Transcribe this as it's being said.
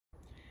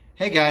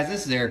Hey guys,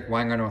 this is Eric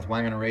Weingarten with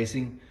Weingarten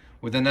Racing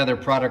with another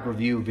product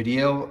review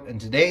video. And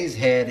today's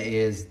head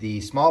is the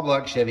small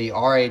block Chevy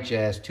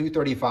RHS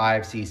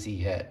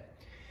 235cc head.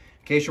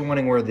 In case you're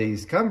wondering where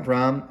these come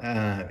from,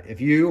 if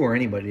you or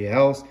anybody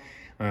else,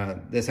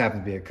 this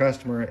happens to be a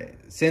customer,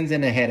 sends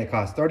in a head, it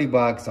costs 30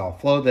 bucks. I'll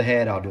float the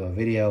head, I'll do a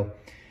video,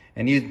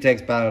 and usually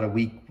takes about a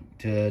week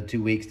to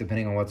 2 weeks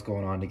depending on what's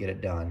going on to get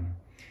it done.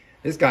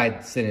 This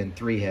guy sent in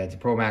 3 heads: a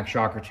Pro Max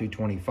Shocker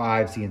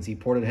 225 CNC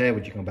ported head,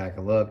 which you can go back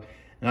and look,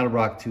 an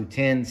Autobrock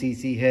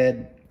 210cc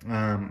head.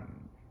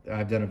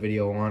 I've done a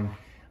video on.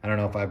 I don't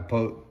know if I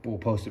will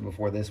post it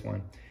before this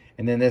one.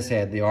 And then this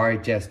head, the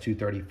RHS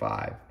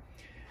 235.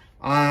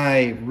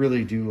 I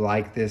really do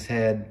like this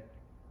head.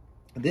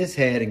 This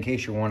head, in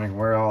case you're wondering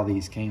where all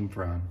these came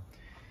from,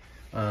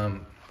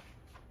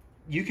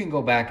 you can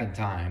go back in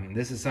time.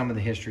 This is some of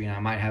the history, and I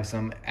might have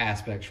some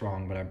aspects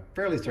wrong, but I'm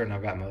fairly certain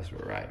I've got most of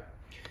it right.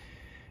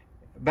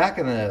 Back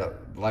in a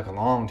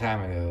long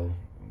time ago,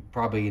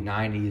 probably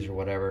 90s or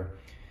whatever,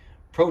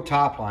 Pro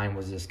Topline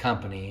was this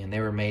company, and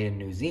they were made in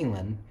New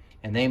Zealand,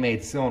 and they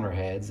made cylinder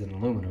heads in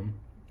aluminum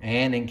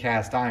and in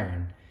cast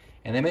iron,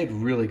 and they made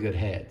really good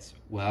heads.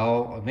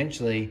 Well,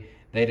 eventually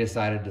they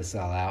decided to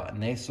sell out,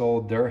 and they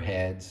sold their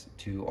heads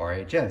to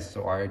RHS,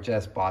 so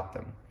RHS bought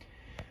them.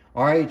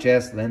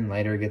 RHS then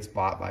later gets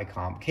bought by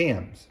Comp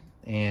Cams,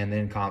 and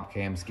then Comp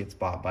Cams gets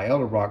bought by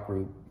Edelbrock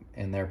Group,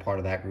 and they're part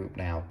of that group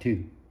now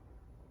too.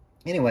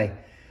 Anyway,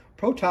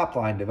 Pro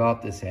Topline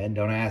developed this head.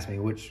 Don't ask me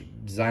which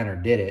designer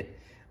did it,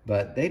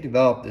 but they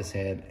developed this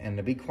head, and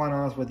to be quite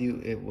honest with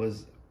you, it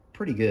was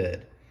pretty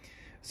good.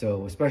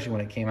 So especially when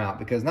it came out,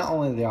 because not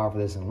only did they offer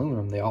this in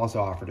aluminum, they also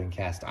offered it in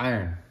cast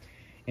iron.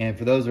 And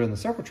for those who are in the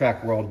circle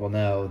track world will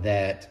know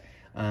that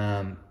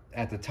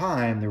at the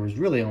time, there was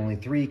really only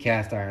 3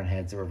 cast iron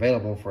heads that were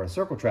available for a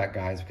circle track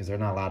guys, because they're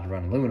not allowed to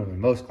run aluminum in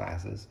most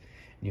classes.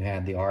 And you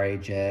had the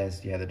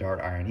RHS, you had the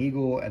Dart Iron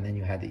Eagle, and then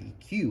you had the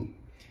EQ.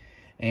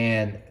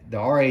 And the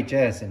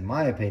RHS, in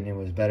my opinion,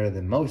 was better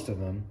than most of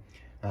them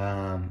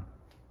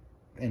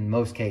in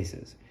most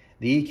cases.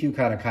 The EQ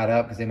kind of caught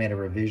up because they made a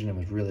revision and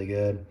was really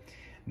good.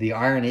 The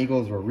Iron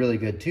Eagles were really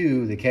good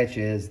too. The catch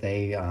is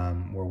they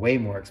were way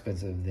more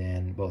expensive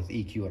than both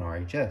EQ and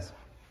RHS.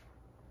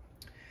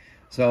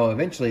 So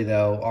eventually,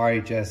 though,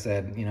 RHS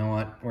said, you know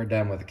what, we're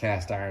done with the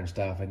cast iron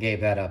stuff, and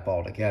gave that up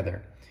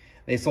altogether.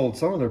 They sold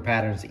some of their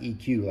patterns to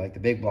EQ, like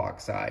the big block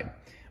side,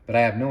 but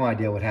I have no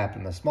idea what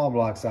happened to the small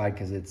block side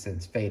because it's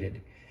since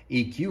faded.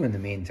 EQ, in the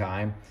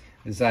meantime,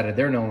 decided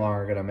they're no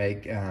longer going to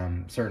make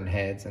certain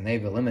heads, and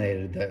they've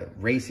eliminated the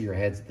racier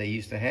heads that they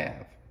used to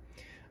have.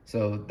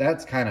 So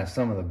that's kind of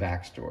some of the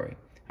backstory.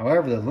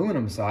 However, the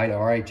aluminum side,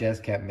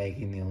 RHS kept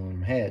making the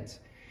aluminum heads.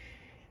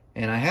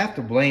 And I have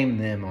to blame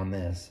them on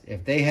this.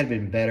 If they had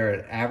been better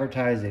at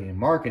advertising and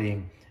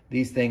marketing,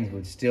 these things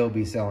would still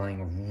be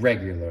selling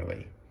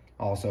regularly,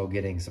 also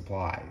getting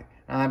supply.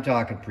 I'm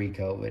talking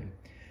pre-COVID.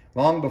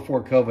 Long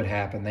before COVID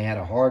happened, they had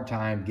a hard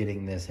time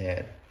getting this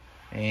head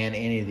and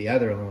any of the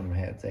other aluminum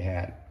heads they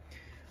had.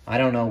 I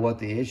don't know what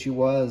the issue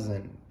was,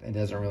 and it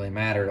doesn't really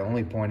matter. The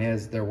only point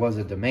is there was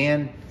a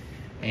demand,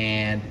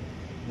 and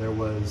there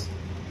was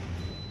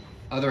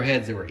other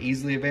heads that were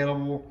easily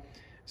available,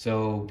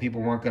 so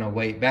people weren't going to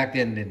wait. Back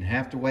then, didn't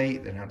have to wait.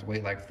 They didn't have to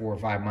wait like 4 or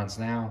 5 months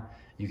now.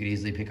 You could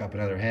easily pick up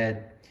another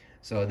head.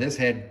 So this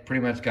head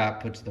pretty much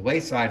got put to the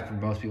wayside for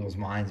most people's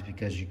minds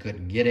because you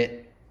couldn't get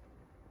it.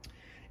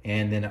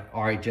 And then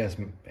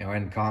RHS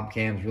and Comp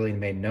Cams really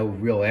made no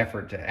real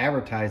effort to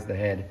advertise the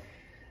head,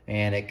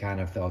 and it kind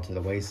of fell to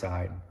the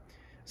wayside.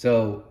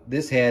 So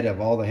this head,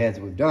 of all the heads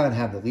we've done,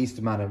 have the least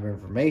amount of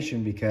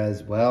information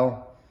because,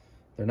 well,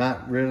 they're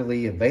not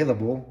really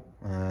available.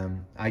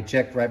 I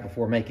checked right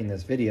before making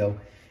this video,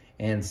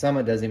 and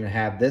Summit doesn't even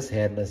have this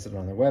head listed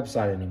on their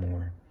website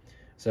anymore.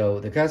 So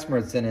the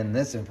customer sent in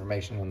this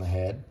information on the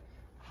head.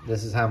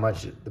 This is how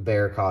much the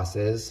bare cost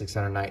is,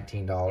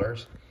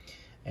 $619.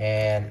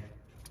 And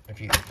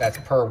that's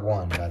per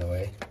one, by the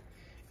way,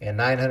 and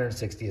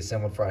 $960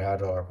 assembled for a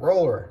hydraulic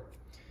roller.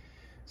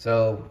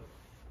 So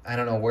I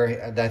don't know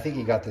where I think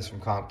he got this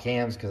from Comp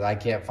Cams, because I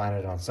can't find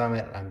it on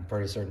Summit. I'm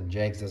pretty certain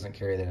Jegs doesn't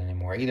carry that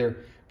anymore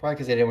either, probably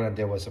because they didn't want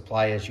to deal with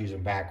supply issues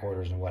and back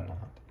orders and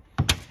whatnot.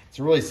 It's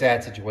a really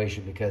sad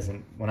situation because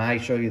when I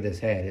show you this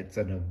head, it's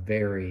in a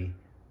very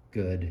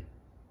good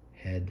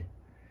head,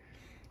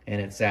 and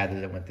it's sad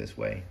that it went this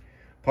way.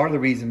 Part of the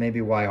reason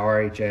maybe why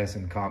RHS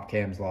and Comp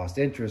Cams lost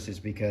interest is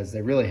because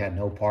they really had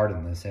no part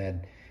in this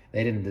head.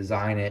 They didn't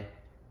design it.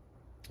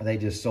 They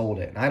just sold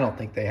it. And I don't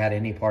think they had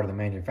any part of the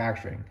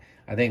manufacturing.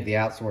 I think they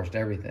outsourced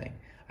everything.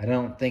 I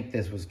don't think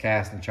this was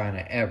cast in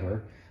China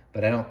ever,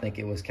 but I don't think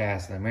it was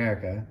cast in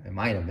America. It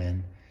might have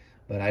been,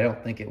 but I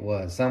don't think it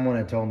was. Someone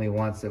had told me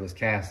once it was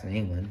cast in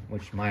England,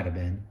 which might have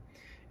been.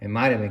 It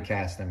might have been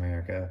cast in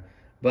America,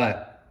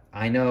 but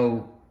I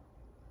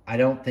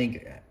don't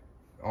think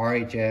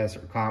RHS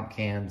or Comp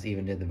Cams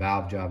even did the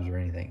valve jobs or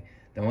anything.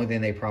 The only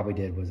thing they probably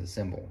did was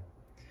assemble.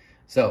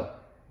 So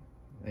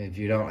if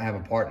you don't have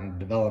a part in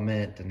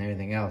development and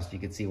everything else, you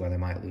could see why they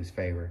might lose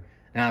favor.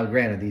 Now,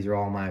 granted, these are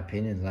all my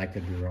opinions, and I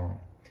could be wrong.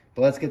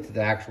 But let's get to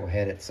the actual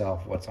head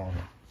itself, what's on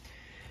it.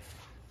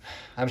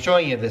 I'm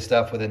showing you this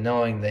stuff with it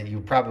knowing that you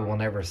probably will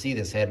never see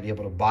this head and be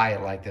able to buy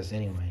it like this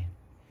anyway.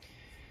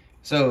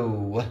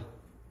 So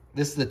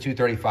this is the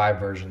 235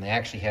 version. They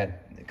actually had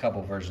a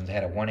couple versions. They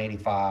had a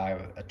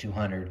 185, a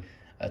 200,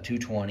 a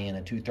 220, and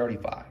a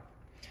 235.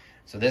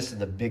 So this is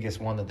the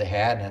biggest one that they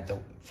had,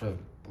 and for a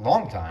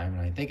long time,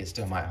 and I think it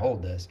still might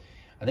hold this.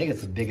 I think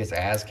it's the biggest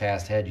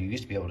as-cast head you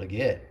used to be able to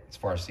get as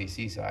far as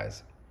CC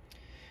size.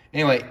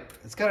 Anyway,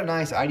 it's got a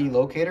nice ID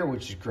locator,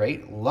 which is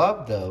great.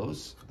 Love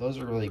those. Those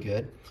are really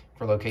good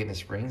for locating the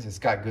springs. It's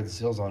got good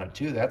seals on it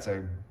too. That's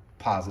a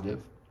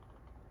positive.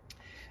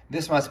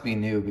 This must be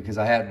new because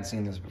I hadn't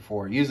seen this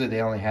before. Usually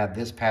they only had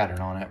this pattern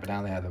on it, but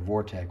now they have the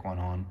Vortec one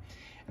on.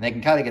 And they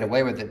can kind of get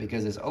away with it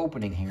because this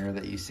opening here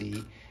that you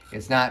see,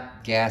 it's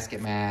not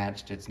gasket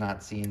matched, it's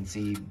not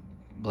CNC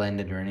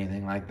blended or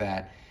anything like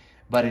that.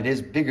 But it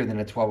is bigger than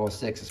a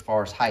 1206 as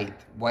far as height.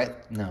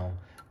 What? No.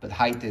 But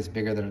height is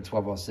bigger than a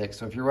 1206.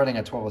 So if you're running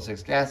a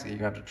 1206 gasket, you're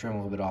going to have to trim a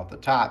little bit off the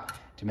top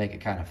to make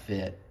it kind of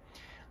fit.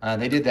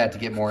 They did that to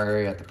get more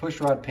area at the push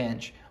rod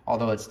pinch,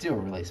 although it's still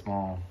really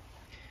small.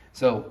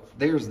 So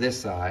there's this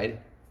side,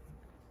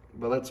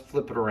 but let's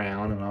flip it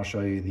around and I'll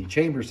show you the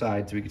chamber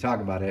side so we can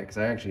talk about it because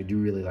I actually do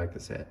really like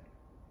this head.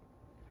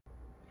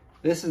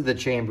 This is the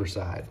chamber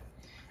side.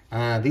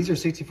 These are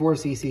 64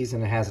 cc's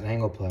and it has an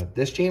angle plug.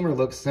 This chamber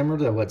looks similar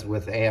to what's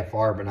with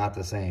AFR, but not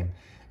the same.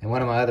 In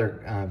one of my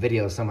other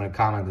videos, someone had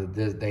commented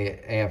that the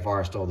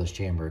AFR stole this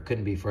chamber. It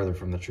couldn't be further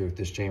from the truth.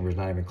 This chamber is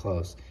not even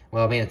close.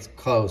 Well, I mean, it's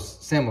close,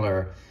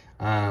 similar,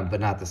 but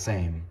not the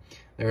same.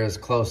 They're as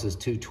close as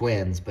two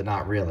twins, but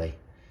not really.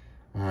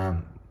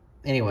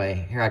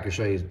 Anyway, here I can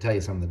tell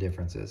you some of the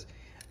differences.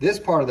 This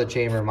part of the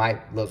chamber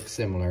might look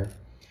similar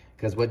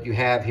because what you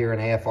have here in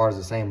AFR is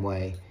the same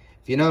way.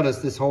 If you notice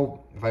this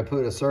whole, if I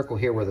put a circle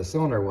here where the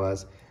cylinder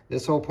was,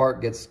 this whole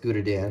part gets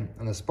scooted in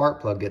and the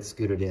spark plug gets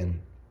scooted in.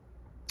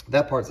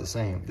 That part's the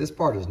same. This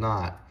part is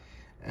not.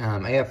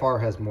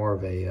 AFR has more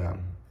of a, I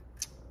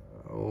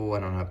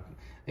don't know.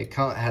 It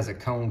has a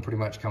cone pretty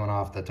much coming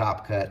off the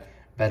top cut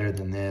better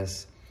than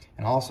this.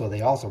 And also,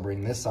 they also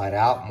bring this side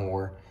out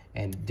more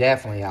and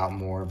definitely out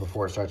more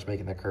before it starts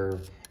making the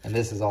curve. And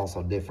this is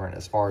also different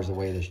as far as the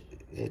way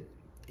it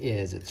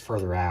is. It's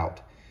further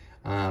out.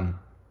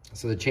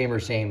 So the chamber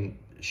same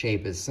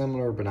shape is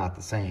similar, but not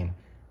the same.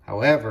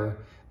 However,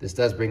 this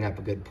does bring up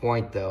a good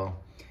point though.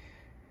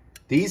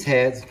 These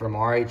heads from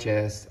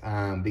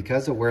RHS,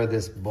 because of where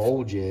this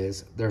bulge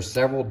is, there's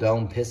several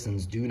dome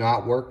pistons do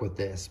not work with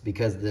this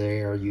because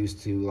they are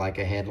used to like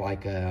a head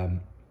like a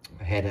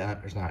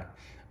headhunter's not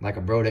like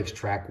a Brodix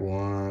Track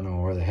 1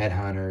 or the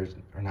Headhunters,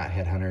 or not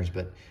Headhunters,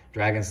 but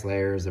Dragon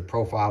Slayers, the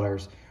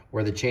Profilers,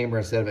 where the chamber,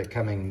 instead of it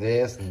coming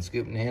this and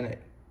scooping in,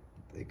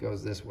 it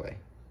goes this way.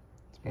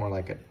 It's more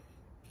like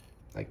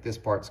this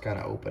part's kind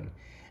of open.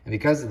 And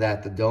because of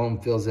that, the dome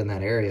fills in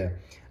that area.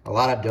 A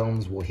lot of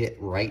domes will hit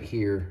right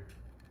here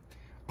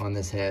on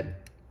this head.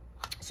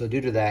 So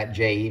due to that,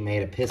 JE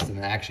made a piston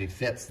that actually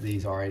fits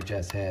these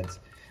RHS heads.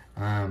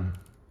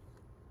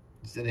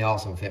 So they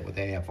also fit with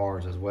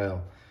AFRs as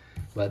well.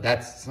 But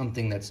that's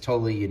something that's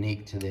totally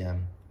unique to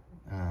them.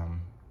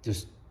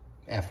 Just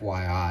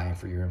FYI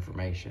for your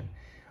information.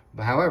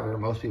 But however,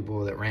 most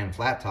people that ran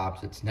flat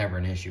tops, it's never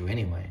an issue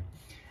anyway.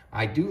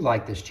 I do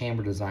like this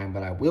chamber design,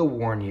 but I will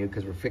warn you,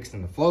 because we're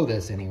fixing to flow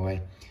this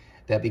anyway,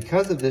 that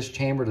because of this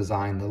chamber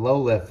design, the low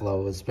lift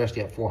flow,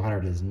 especially at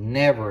 400, is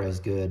never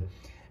as good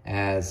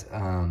as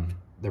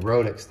the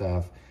Brodix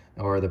stuff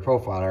or the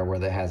Profiler where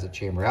that has a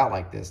chamber out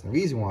like this. And the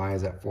reason why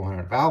is that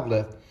 400 valve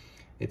lift,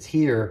 it's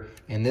here,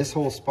 and this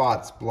whole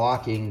spot's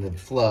blocking the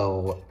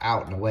flow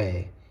out and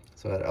away.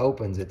 So it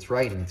opens, it's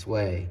right in its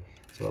way.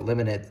 So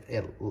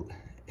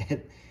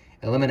it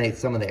eliminates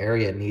some of the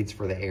area it needs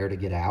for the air to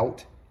get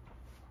out.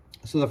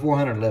 So the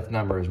 400 lift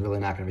number is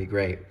really not going to be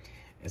great.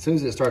 As soon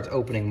as it starts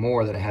opening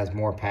more, then it has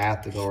more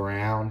path to go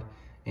around,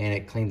 and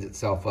it cleans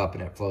itself up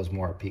and it flows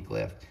more at peak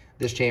lift.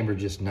 This chamber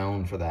is just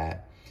known for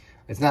that.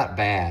 It's not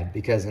bad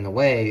because in a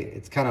way,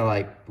 it's kind of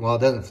like, well, it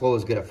doesn't flow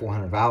as good at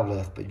 400 valve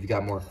lift, but you've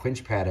got more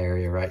quench pad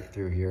area right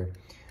through here,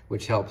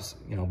 which helps,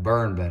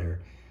 burn better.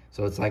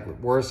 So it's like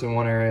worse in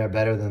one area,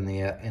 better than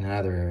in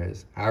other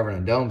areas. However,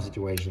 in a dome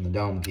situation, the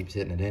dome keeps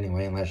hitting it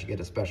anyway, unless you get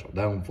a special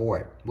dome for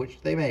it, which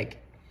they make.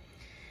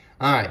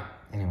 All right,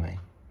 anyway.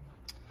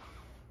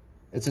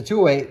 It's a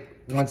 208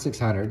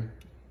 1600.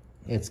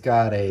 It's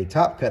got a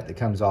top cut that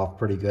comes off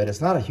pretty good. It's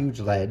not a huge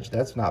ledge.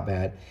 That's not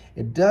bad.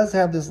 It does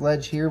have this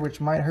ledge here,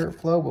 which might hurt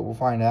flow, but we'll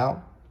find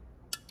out.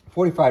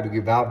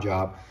 45-degree valve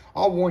job.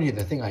 I'll warn you,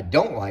 the thing I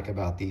don't like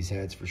about these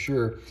heads for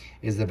sure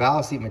is the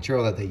valve seat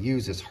material that they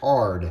use is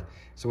hard.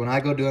 So when I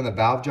go doing the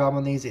valve job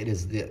on these, it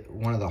is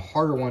one of the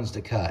harder ones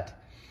to cut.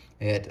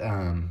 They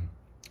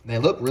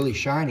look really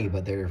shiny,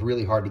 but they're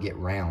really hard to get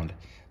round.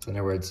 So in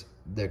other words,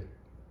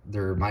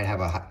 there might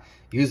have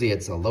usually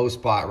it's a low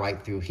spot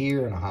right through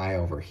here and a high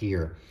over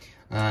here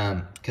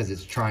because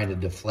it's trying to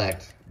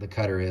deflect, the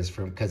cutter is,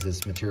 because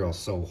this material is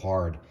so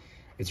hard.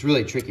 It's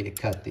really tricky to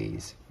cut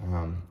these,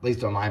 at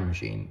least on my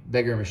machine.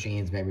 Bigger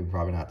machines, maybe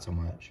probably not so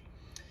much.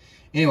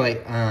 Anyway,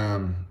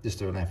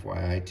 just an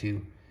FYI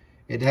too.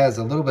 It has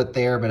a little bit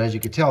there, but as you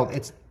can tell,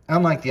 it's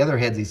unlike the other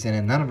heads he sent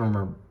in. None of them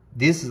are,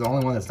 this is the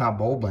only one that's not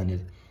bowl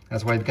blended.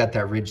 That's why you've got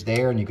that ridge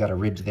there and you've got a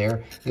ridge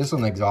there. This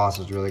one, the exhaust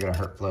is really gonna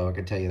hurt flow. I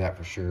can tell you that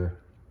for sure.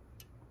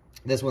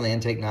 This one, the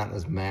intake not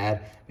as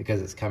mad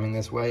because it's coming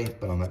this way,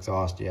 but on the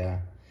exhaust, yeah.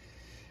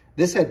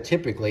 This head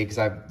typically, because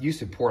I used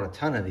to port a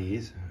ton of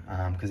these,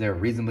 because they were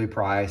reasonably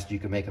priced, you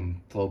can make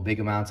them flow big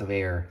amounts of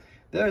air.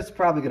 There's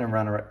probably gonna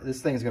run,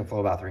 this thing's gonna flow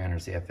about 300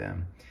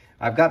 CFM.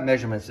 I've got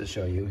measurements to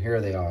show you. Here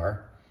they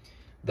are.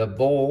 The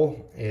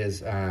bowl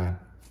is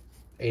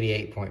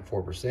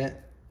 88.4%.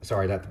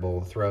 Sorry, not the bowl,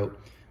 the throat.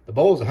 The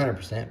bowl is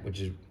 100%, which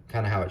is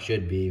kind of how it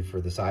should be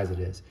for the size it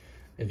is.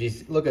 If you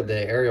look at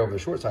the area over the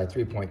short side,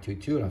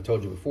 3.22, and I've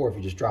told you before, if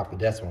you just drop the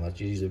decimal, that's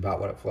usually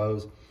about what it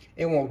flows.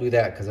 It won't do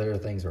that because other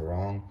things are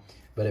wrong.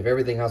 But if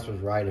everything else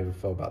was right, it would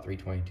flow about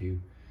 322.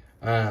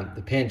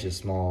 The pinch is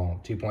small,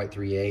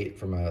 2.38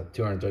 from a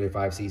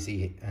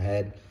 235cc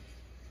head.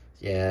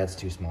 Yeah, that's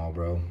too small,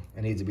 bro.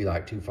 It needs to be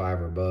like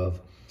 2.5 or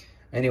above.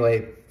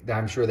 Anyway,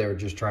 I'm sure they were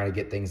just trying to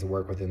get things to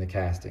work within the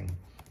casting.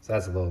 So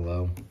that's a little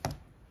low.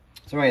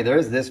 So anyway,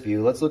 there's this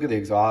view. Let's look at the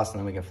exhaust and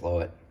then we can flow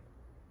it.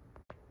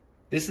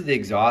 This is the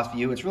exhaust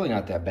view. It's really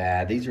not that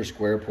bad. These are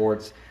square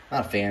ports.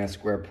 Not a fan of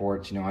square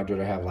ports. You know, I'd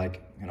rather have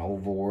like an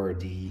oval or a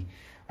D.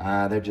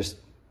 They're just,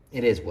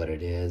 it is what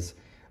it is.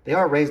 They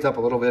are raised up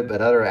a little bit,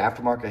 but other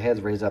aftermarket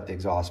heads raise up the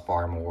exhaust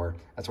far more.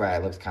 That's why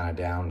it looks kind of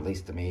down, at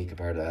least to me,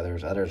 compared to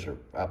others. Others are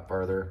up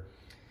further.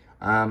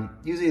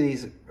 Usually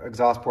these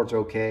exhaust ports are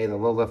okay. The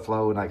low lift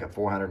flow, like at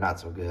 400,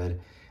 not so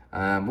good.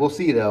 We'll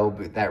see though,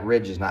 but that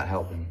ridge is not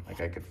helping.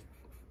 Like I could,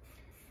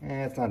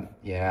 it's not,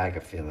 yeah, I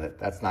could feel it.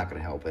 That's not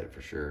gonna help it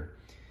for sure.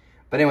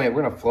 But anyway,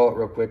 we're gonna flow it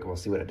real quick and we'll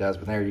see what it does.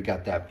 But there you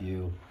got that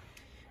view.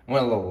 I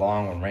went a little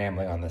long and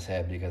rambling on this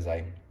head because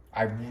I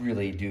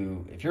really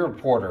do, if you're a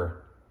porter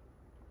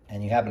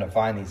and you happen to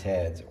find these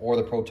heads or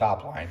the Pro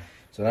Top Line,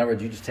 so in other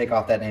words, you just take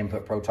off that name,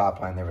 put Pro Top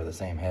Line, they were the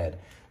same head.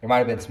 There might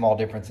have been small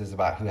differences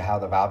about how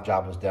the valve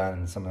job was done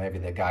and some of maybe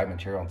the guide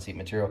material and seat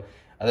material.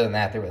 Other than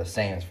that, they were the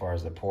same as far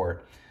as the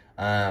port.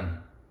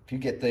 If you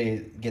get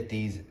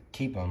these,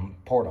 keep them,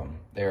 port them.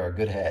 They're a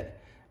good head.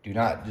 Do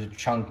not just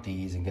chunk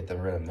these and get them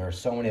rid of them. There are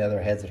so many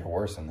other heads that are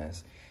worse than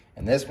this.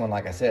 And this one,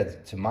 like I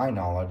said, to my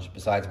knowledge,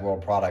 besides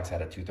World Products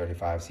had a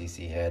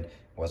 235cc head,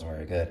 wasn't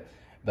very good.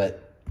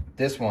 But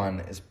this one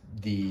is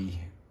the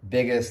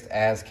biggest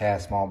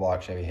as-cast small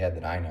block Chevy head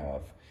that I know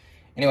of.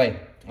 Anyway,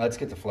 let's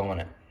get to flowing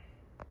it.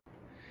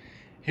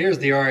 Here's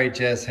the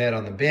RHS head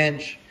on the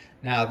bench.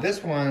 Now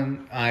this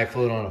one, I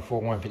flew on a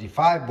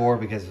 4155 bore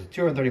because it's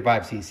a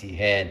 235cc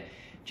head.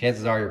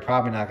 Chances are you're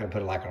probably not gonna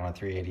put it like on a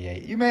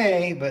 388. You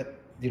may, but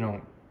you know,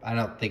 I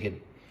don't think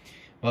it,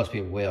 most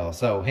people will.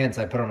 So hence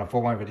I put on a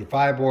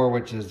 4155 bore,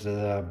 which is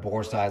a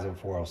bore size of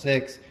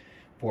 406,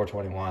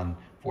 421,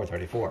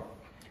 434.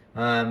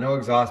 No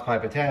exhaust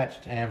pipe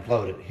attached and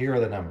floated. Here are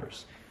the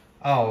numbers.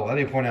 Oh, let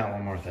me point out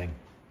one more thing.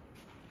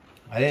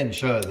 I didn't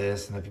show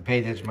this, and if you pay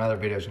attention to my other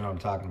videos, you know what I'm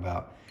talking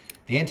about.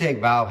 The intake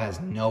valve has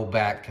no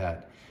back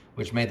cut,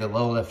 which made the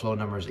low lift flow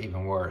numbers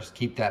even worse.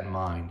 Keep that in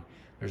mind.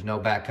 There's no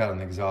back cut on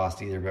the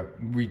exhaust either,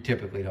 but we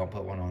typically don't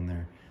put one on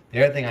there.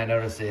 The other thing I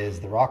noticed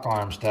is the rock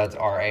arm studs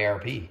are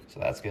ARP,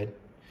 so that's good.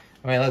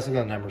 I mean, let's look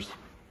at the numbers.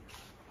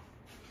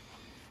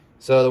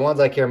 So the ones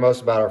I care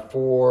most about are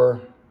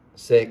 4,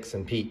 6,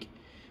 and peak.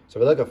 So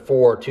we look at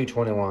 4,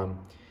 221.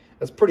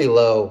 That's pretty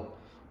low,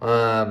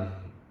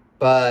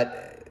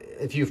 but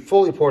if you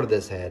fully ported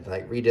this head,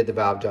 like redid the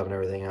valve job and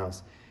everything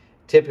else,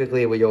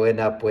 typically what you'll end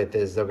up with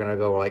is they're gonna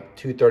go like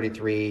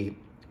 233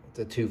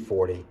 to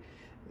 240.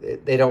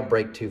 They don't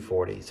break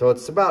 240. So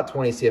it's about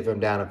 20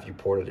 CFM down if you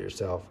ported it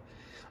yourself.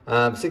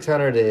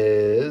 600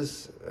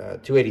 is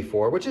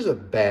 284, which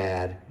isn't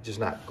bad,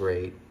 just not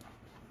great,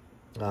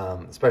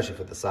 especially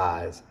for the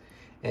size.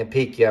 And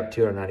peak, you have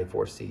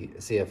 294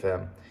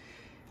 CFM.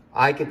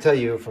 I can tell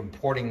you from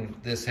porting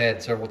this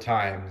head several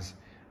times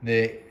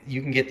that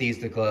you can get these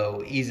to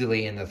glow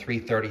easily in the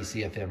 330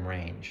 CFM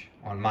range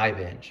on my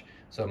bench.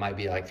 So it might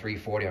be like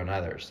 340 on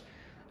others.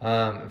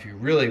 If you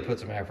really put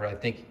some effort, I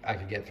think I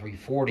could get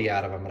 340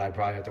 out of them, but I'd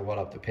probably have to weld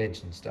up the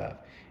pinch and stuff.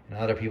 And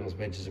other people's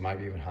benches, it might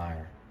be even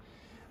higher.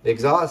 The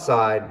exhaust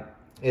side,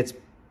 it's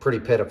pretty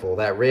pitiful.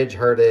 That ridge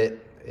hurt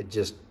it. It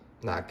just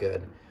not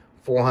good.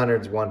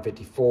 400's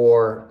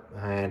 154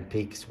 and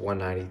peak's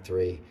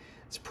 193.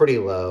 It's pretty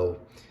low.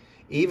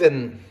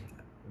 Even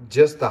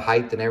just the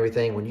height and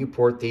everything, when you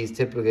port these,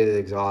 typically the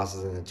exhaust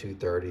is in the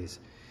 230s.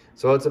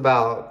 So it's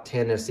about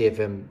 10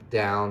 CFM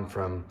down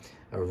from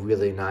a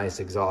really nice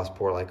exhaust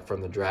port, like from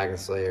the Dragon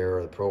Slayer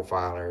or the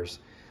Profilers.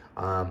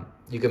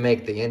 You can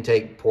make the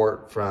intake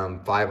port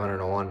from 500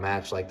 to 1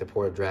 match like the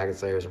ported Dragon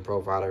Slayers and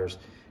Profilers,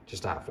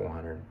 just not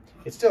 400.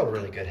 It's still a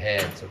really good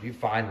head, so if you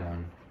find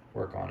one,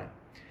 work on it.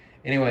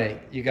 Anyway,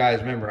 you guys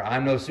remember,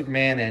 I'm no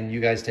Superman, and you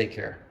guys take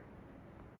care.